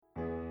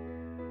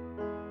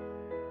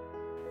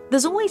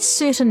There's always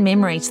certain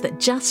memories that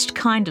just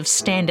kind of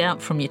stand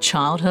out from your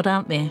childhood,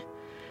 aren't there?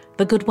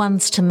 The good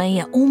ones to me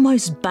are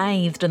almost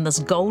bathed in this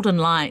golden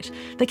light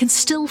that can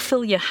still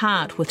fill your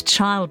heart with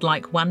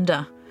childlike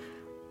wonder.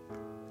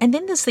 And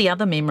then there's the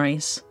other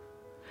memories.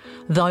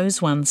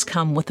 Those ones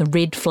come with a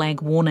red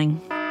flag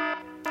warning.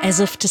 As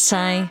if to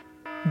say,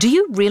 do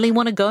you really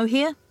want to go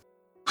here?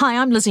 Hi,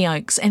 I'm Lizzie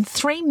Oakes, and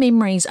 3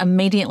 memories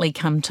immediately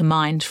come to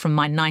mind from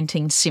my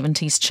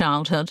 1970s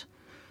childhood.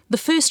 The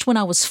first when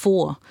I was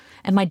 4,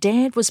 and my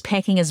dad was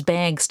packing his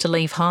bags to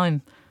leave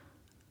home.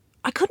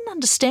 I couldn't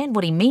understand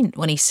what he meant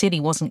when he said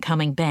he wasn't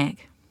coming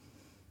back.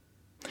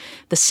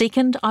 The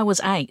second, I was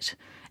 8,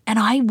 and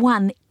I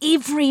won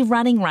every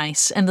running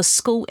race in the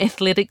school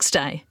athletics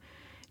day.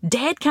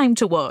 Dad came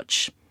to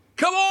watch.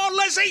 Come on,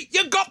 Lizzie,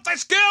 you got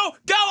this, girl!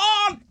 Go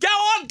on,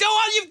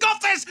 you've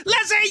got this!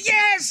 Lizzie,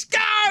 yes,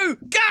 go!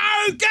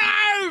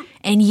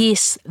 And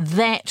yes,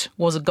 that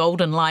was a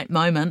golden light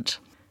moment.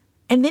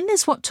 And then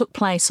there's what took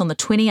place on the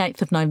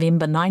 28th of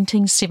November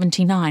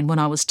 1979 when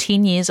I was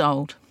 10 years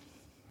old.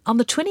 On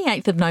the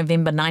 28th of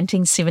November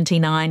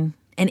 1979,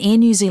 an Air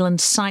New Zealand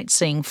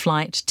sightseeing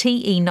flight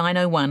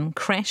TE901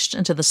 crashed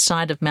into the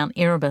side of Mount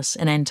Erebus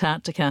in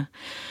Antarctica.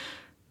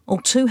 All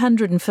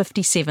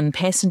 257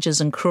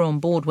 passengers and crew on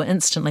board were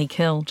instantly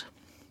killed.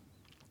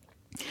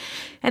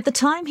 At the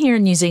time here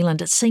in New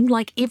Zealand, it seemed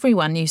like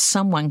everyone knew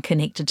someone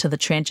connected to the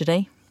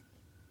tragedy.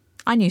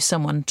 I knew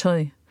someone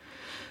too.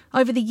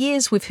 Over the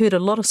years, we've heard a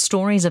lot of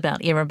stories about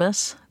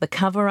Erebus, the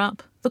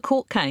cover-up, the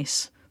court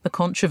case, the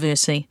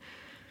controversy.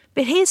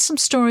 But here's some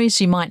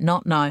stories you might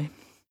not know.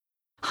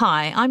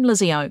 Hi, I'm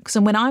Lizzie Oakes,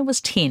 and when I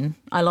was 10,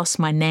 I lost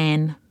my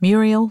nan,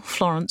 Muriel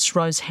Florence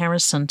Rose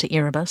Harrison, to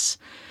Erebus.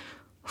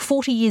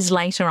 40 years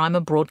later, I'm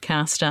a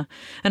broadcaster,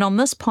 and on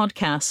this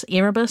podcast,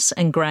 Erebus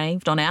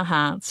Engraved on Our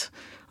Hearts,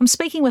 I'm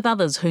speaking with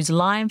others whose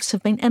lives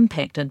have been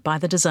impacted by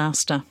the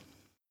disaster.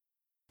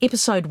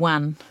 Episode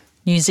 1,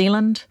 New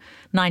Zealand,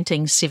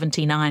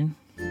 1979.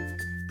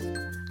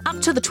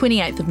 Up to the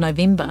 28th of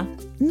November,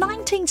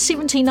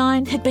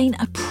 1979 had been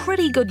a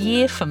pretty good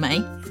year for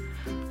me.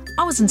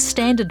 I was in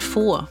Standard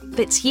 4,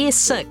 that's Year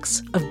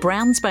 6, of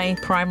Browns Bay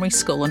Primary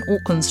School in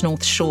Auckland's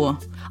North Shore.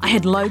 I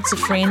had loads of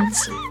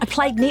friends, I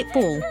played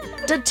netball,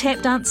 did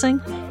tap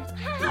dancing.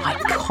 I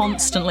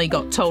constantly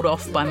got told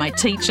off by my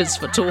teachers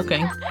for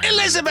talking.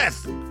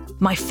 Elizabeth!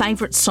 My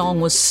favourite song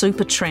was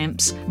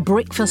Supertramp's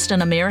Breakfast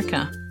in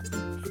America.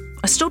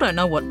 I still don't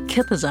know what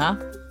kippers are.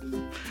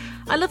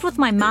 I lived with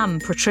my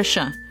mum,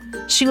 Patricia.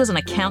 She was an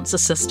accounts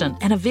assistant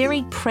and a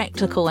very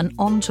practical and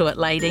onto-it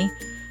lady.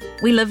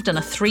 We lived in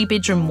a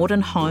 3-bedroom wooden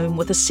home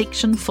with a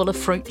section full of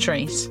fruit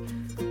trees.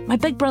 My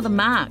big brother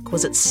Mark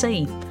was at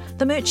sea,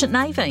 the Merchant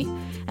Navy,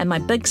 and my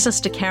big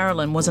sister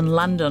Carolyn was in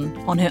London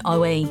on her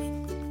OE.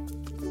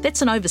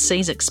 That's an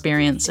overseas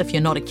experience if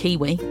you're not a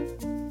Kiwi.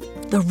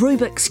 The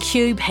Rubik's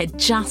Cube had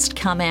just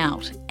come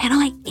out, and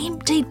I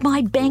emptied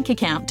my bank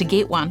account to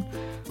get one.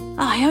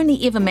 I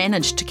only ever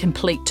managed to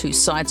complete 2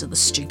 sides of the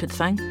stupid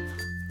thing.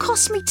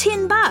 Cost me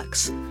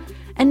 $10.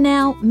 And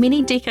now,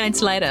 many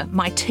decades later,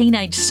 my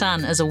teenage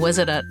son is a whiz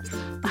at it.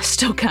 I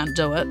still can't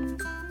do it.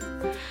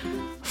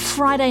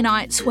 Friday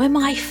nights were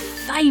my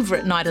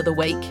favourite night of the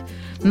week.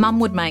 Mum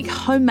would make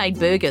homemade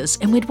burgers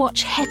and we'd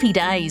watch Happy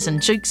Days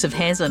and Dukes of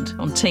Hazzard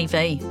on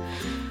TV.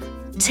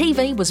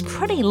 TV was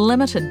pretty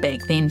limited back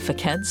then for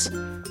kids.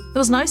 There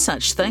was no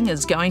such thing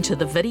as going to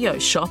the video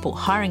shop or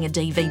hiring a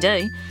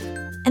DVD,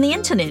 and the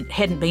internet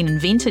hadn't been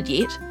invented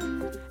yet.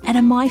 And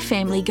in my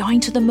family, going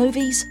to the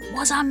movies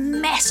was a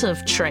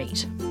massive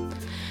treat.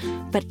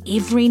 But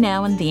every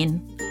now and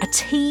then, a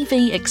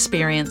TV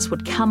experience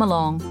would come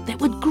along that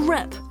would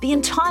grip the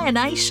entire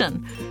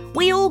nation.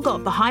 We all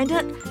got behind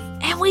it,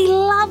 and we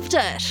loved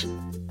it.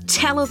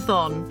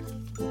 Telethon.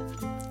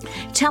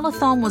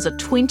 Telethon was a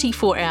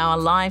 24-hour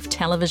live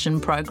television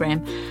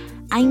program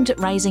aimed at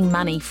raising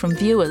money from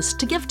viewers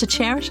to give to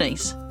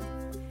charities.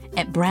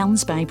 At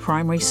Browns Bay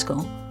Primary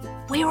School,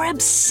 we were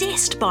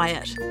obsessed by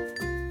it.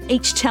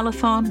 Each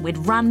telethon, we'd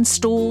run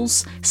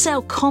stalls,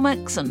 sell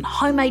comics and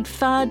homemade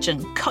fudge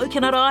and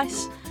coconut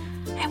ice,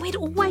 and we'd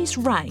always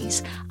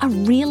raise a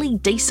really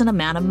decent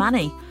amount of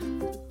money.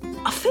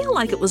 I feel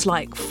like it was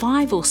like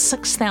 $5,000 or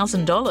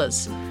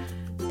 $6,000.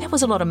 That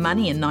was a lot of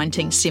money in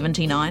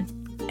 1979.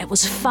 It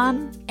was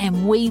fun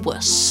and we were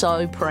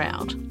so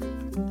proud.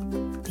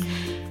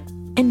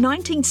 In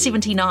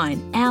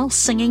 1979, our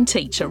singing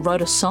teacher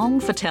wrote a song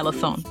for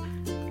Telethon,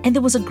 and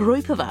there was a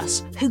group of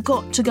us who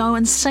got to go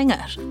and sing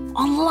it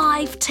on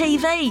live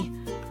TV.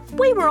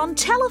 We were on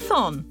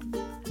Telethon,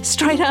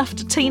 straight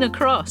after Tina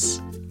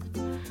Cross.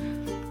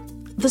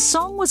 The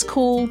song was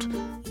called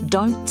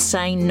Don't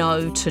Say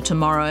No to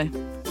Tomorrow.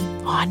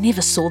 I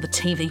never saw the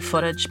TV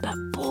footage, but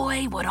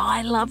boy, would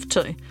I love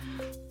to.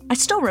 I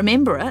still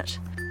remember it.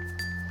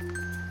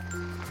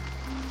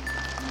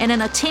 In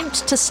an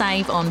attempt to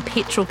save on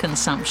petrol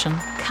consumption,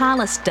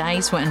 carless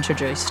days were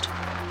introduced.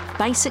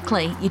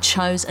 Basically, you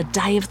chose a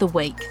day of the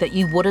week that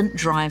you wouldn't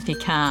drive your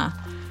car.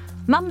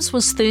 Mum's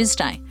was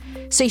Thursday,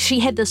 so she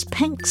had this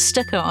pink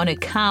sticker on her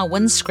car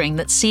windscreen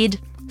that said,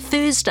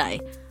 Thursday,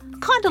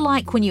 Kind of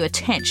like when you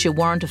attach your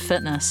warrant of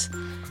fitness.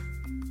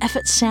 If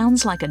it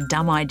sounds like a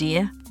dumb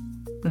idea,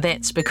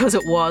 that's because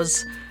it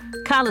was.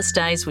 Carless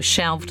Days was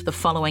shelved the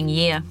following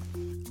year.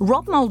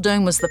 Rob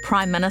Muldoon was the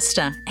Prime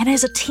Minister, and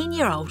as a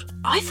 10-year-old,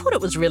 I thought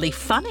it was really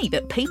funny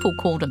that people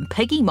called him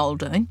Piggy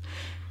Muldoon.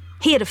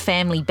 He had a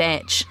family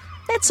bach.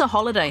 That's a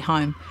holiday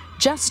home,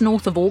 just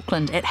north of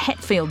Auckland at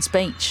Hatfields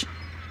Beach.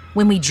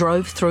 When we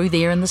drove through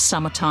there in the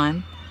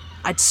summertime,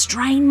 I'd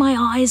strain my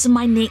eyes and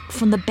my neck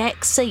from the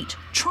back seat,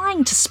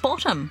 trying to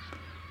spot him.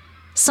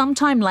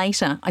 Sometime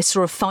later, I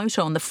saw a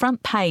photo on the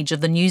front page of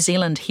the New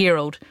Zealand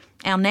Herald,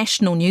 our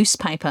national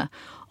newspaper,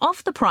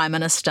 of the Prime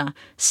Minister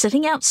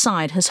sitting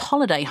outside his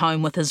holiday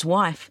home with his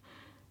wife.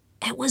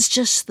 It was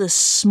just this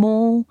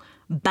small,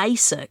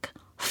 basic,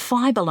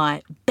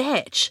 fibre-light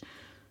bach.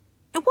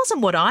 It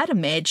wasn't what I'd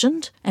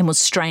imagined and was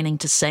straining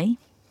to see.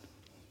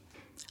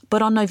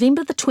 But on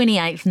November the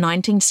 28th,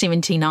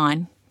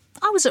 1979,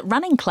 I was at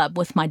running club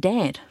with my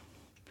dad.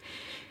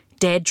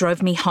 Dad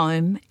drove me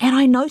home and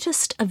I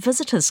noticed a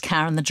visitor's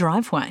car in the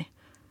driveway.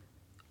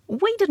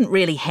 We didn't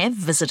really have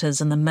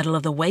visitors in the middle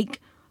of the week,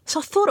 so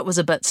I thought it was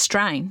a bit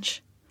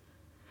strange.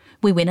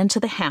 We went into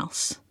the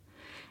house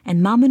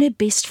and Mum and her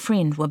best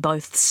friend were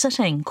both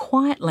sitting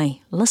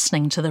quietly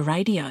listening to the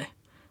radio.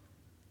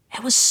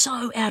 It was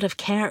so out of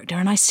character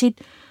and I said,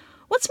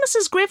 "What's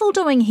Mrs. Greville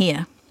doing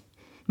here?"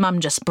 Mum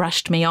just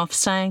brushed me off,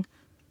 saying,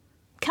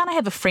 "Can't I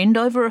have a friend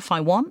over if I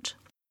want?"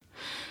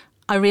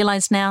 I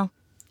realised now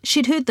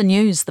she'd heard the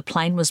news the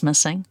plane was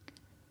missing.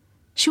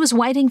 She was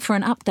waiting for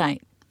an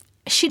update.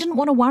 She didn't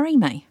want to worry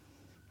me.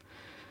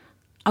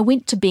 I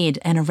went to bed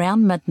and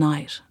around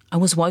midnight I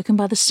was woken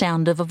by the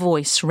sound of a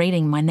voice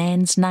reading my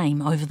nan's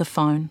name over the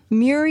phone.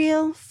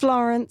 Muriel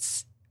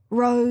Florence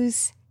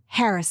Rose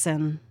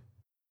Harrison.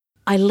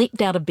 I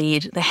leapt out of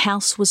bed. The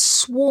house was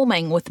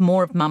swarming with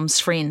more of Mum's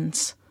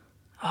friends.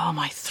 Oh,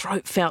 my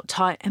throat felt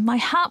tight and my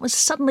heart was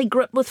suddenly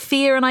gripped with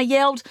fear and I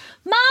yelled,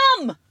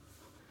 "Mum!"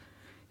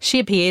 She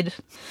appeared,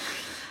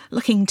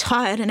 looking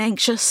tired and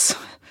anxious,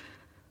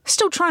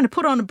 still trying to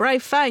put on a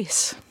brave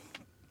face.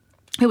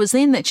 It was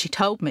then that she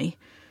told me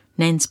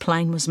Nan's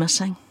plane was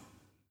missing.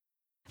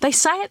 They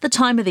say at the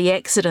time of the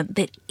accident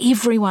that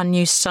everyone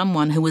knew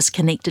someone who was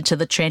connected to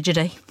the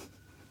tragedy.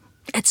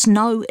 It's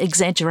no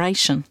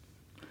exaggeration.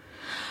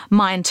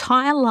 My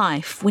entire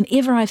life,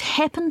 whenever I've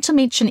happened to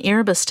mention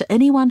Erebus to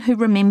anyone who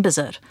remembers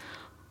it,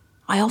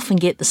 I often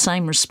get the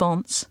same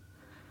response.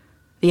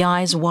 The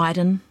eyes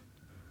widen,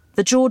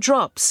 the jaw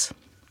drops,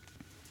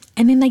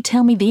 and then they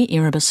tell me their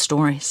Erebus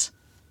stories.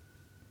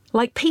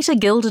 Like Peter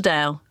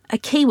Gilderdale, a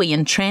Kiwi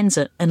in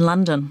transit in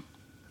London.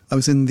 I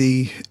was in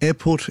the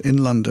airport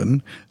in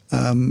London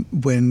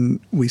when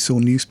we saw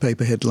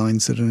newspaper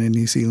headlines that a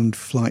New Zealand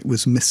flight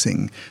was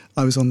missing.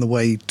 I was on the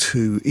way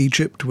to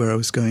Egypt where I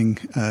was going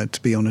to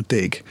be on a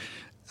dig.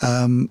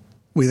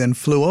 We then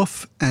flew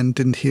off and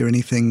didn't hear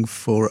anything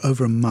for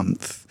over a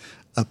month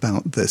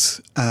about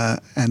this.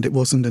 And it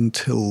wasn't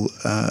until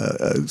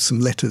some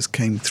letters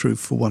came through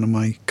for one of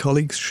my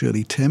colleagues,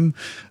 Shirley Tim,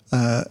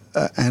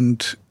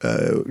 and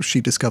she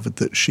discovered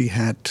that she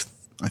had,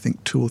 I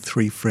think, 2 or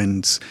 3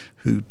 friends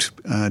who'd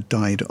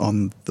died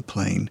on the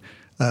plane.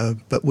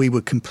 But we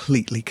were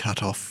completely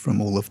cut off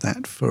from all of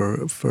that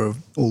for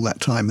all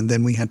that time. And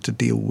then we had to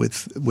deal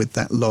with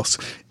that loss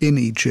in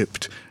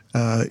Egypt,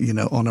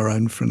 on our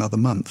own for another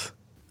month.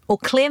 Or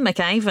Claire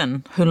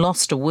McAven, who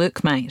lost a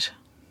workmate.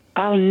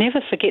 I'll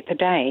never forget the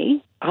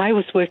day. I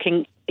was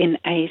working in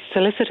a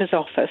solicitor's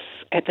office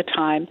at the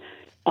time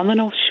on the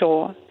North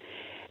Shore,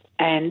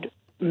 and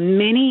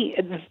many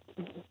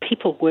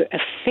people were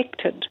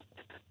affected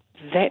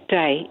that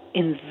day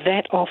in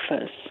that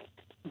office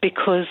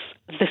because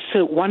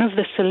one of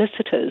the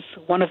solicitors,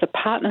 one of the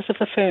partners of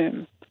the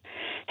firm,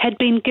 had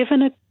been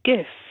given a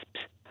gift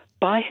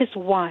by his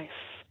wife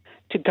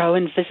to go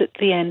and visit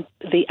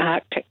the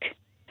Arctic.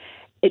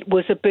 It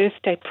was a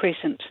birthday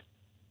present,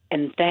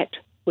 and that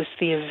was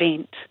the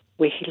event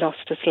where he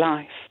lost his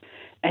life.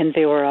 And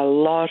there were a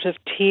lot of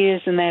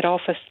tears in that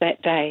office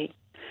that day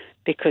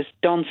because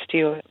Don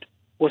Stewart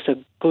was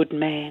a good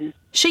man.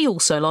 She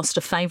also lost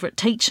a favourite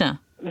teacher.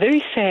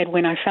 Very sad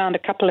when I found a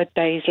couple of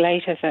days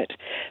later that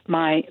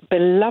my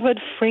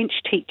beloved French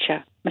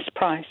teacher, Miss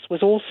Price,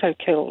 was also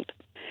killed.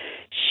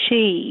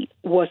 She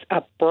was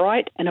a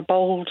bright and a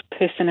bold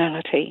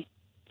personality.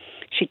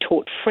 She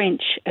taught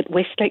French at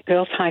Westlake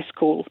Girls High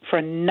School for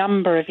a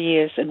number of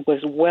years and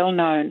was well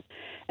known,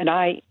 and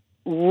I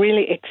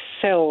really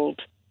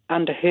excelled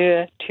under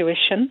her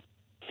tuition.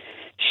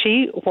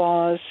 She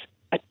was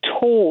a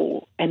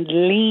tall and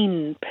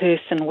lean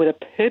person with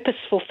a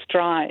purposeful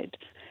stride,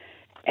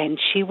 and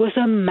she was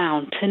a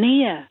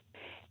mountaineer.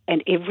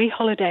 And every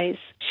holidays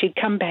she'd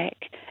come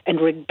back and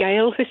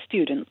regale her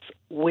students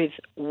with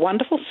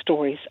wonderful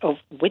stories of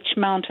which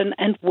mountain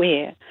and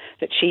where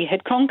that she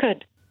had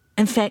conquered.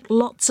 In fact,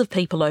 lots of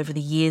people over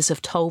the years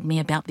have told me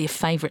about their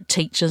favourite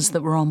teachers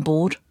that were on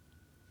board.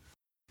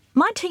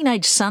 My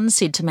teenage son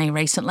said to me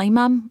recently,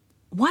 "Mum,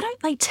 why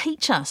don't they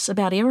teach us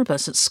about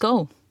Erebus at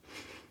school?"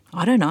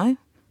 I don't know.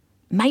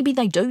 Maybe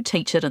they do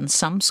teach it in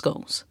some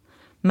schools.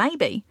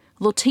 Maybe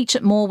they'll teach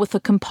it more with the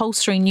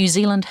compulsory New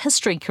Zealand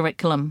history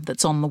curriculum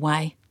that's on the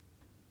way.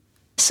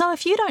 So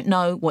if you don't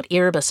know what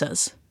Erebus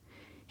is,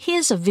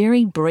 here's a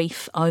very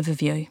brief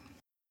overview.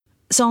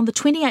 So on the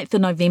 28th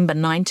of November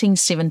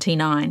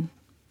 1979,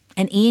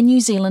 an Air New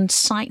Zealand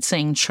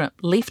sightseeing trip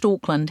left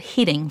Auckland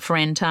heading for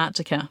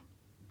Antarctica.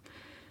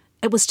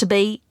 It was to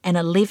be an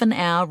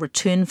 11-hour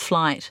return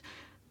flight,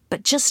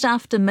 but just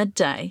after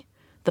midday,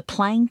 the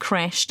plane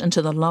crashed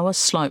into the lower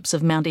slopes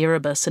of Mount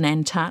Erebus in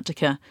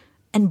Antarctica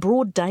in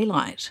broad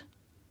daylight.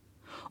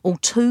 All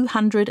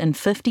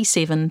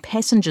 257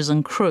 passengers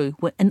and crew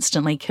were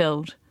instantly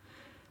killed.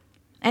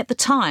 At the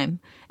time,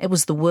 it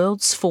was the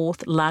world's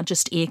fourth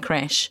largest air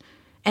crash,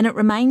 and it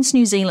remains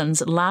New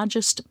Zealand's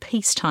largest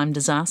peacetime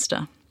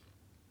disaster.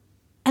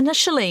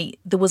 Initially,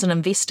 there was an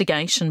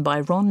investigation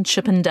by Ron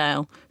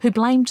Chippendale, who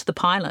blamed the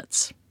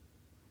pilots.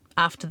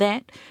 After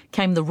that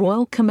came the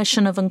Royal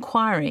Commission of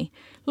Inquiry,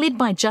 led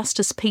by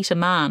Justice Peter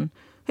Mann,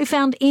 who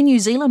found Air New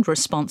Zealand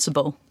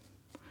responsible.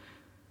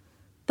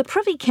 The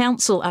Privy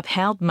Council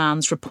upheld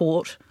Mann's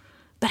report,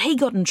 but he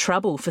got in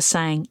trouble for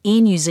saying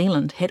Air New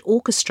Zealand had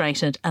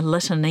orchestrated a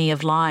litany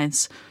of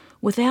lies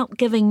without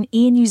giving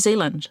Air New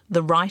Zealand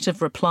the right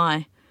of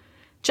reply.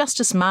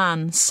 Justice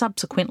Mann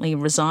subsequently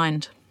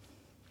resigned.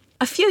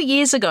 A few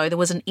years ago, there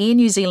was an Air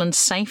New Zealand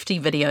safety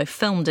video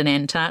filmed in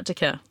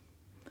Antarctica.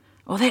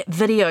 Oh, that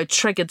video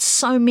triggered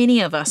so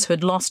many of us who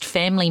had lost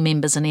family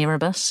members in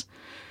Erebus.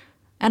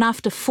 And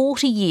after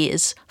 40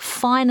 years,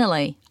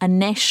 finally, a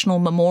national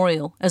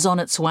memorial is on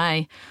its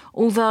way,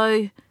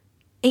 although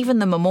even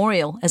the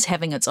memorial is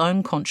having its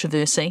own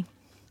controversy.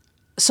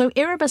 So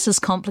Erebus is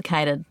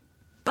complicated,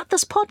 but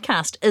this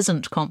podcast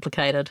isn't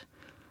complicated.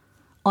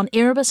 On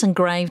Erebus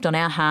Engraved on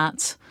Our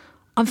Hearts,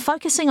 I'm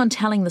focusing on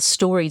telling the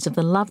stories of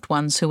the loved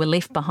ones who were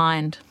left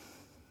behind.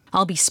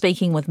 I'll be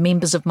speaking with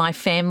members of my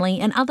family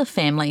and other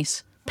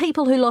families,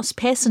 people who lost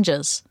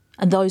passengers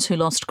and those who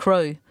lost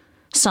crew,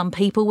 some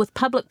people with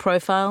public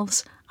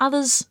profiles,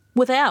 others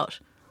without.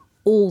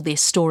 All their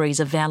stories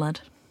are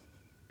valid.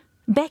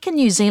 Back in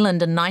New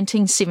Zealand in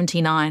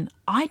 1979,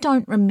 I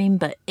don't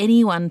remember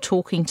anyone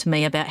talking to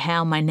me about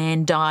how my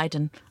nan died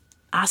and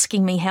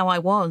asking me how I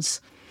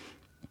was.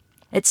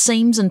 It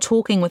seems in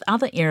talking with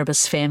other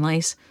Erebus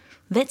families,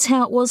 that's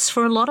how it was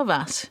for a lot of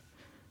us.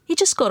 You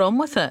just got on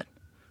with it.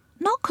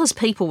 Not because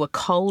people were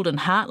cold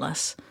and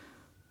heartless,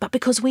 but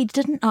because we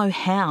didn't know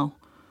how.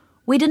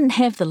 We didn't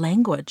have the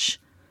language.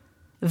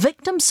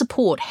 Victim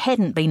support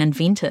hadn't been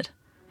invented.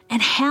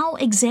 And how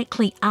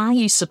exactly are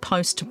you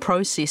supposed to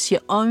process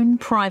your own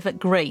private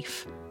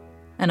grief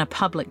in a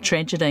public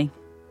tragedy?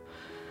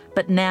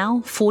 But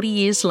now, 40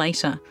 years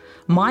later,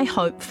 my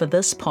hope for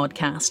this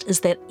podcast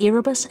is that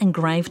Erebus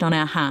Engraved on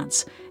Our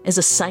Hearts is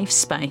a safe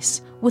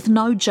space with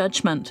no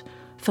judgment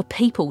for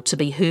people to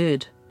be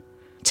heard.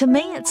 To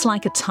me, it's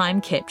like a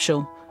time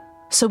capsule,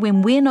 so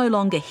when we're no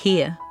longer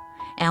here,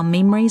 our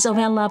memories of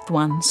our loved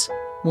ones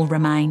will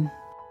remain.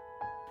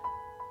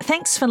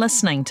 Thanks for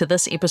listening to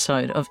this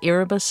episode of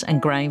Erebus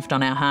Engraved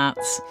on Our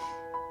Hearts.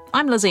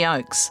 I'm Lizzie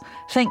Oakes.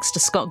 Thanks to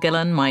Scott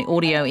Gillen, my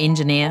audio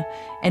engineer,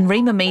 and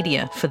Rima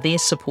Media for their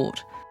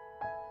support.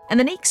 In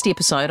the next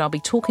episode, I'll be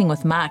talking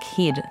with Mark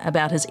Head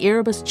about his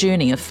Erebus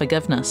journey of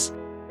forgiveness.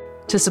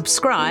 To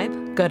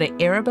subscribe, go to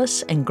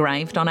Erebus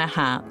Engraved on Our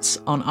Hearts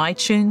on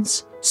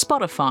iTunes,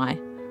 Spotify,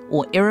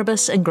 or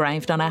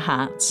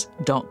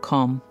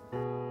erebusengravedonourhearts.com.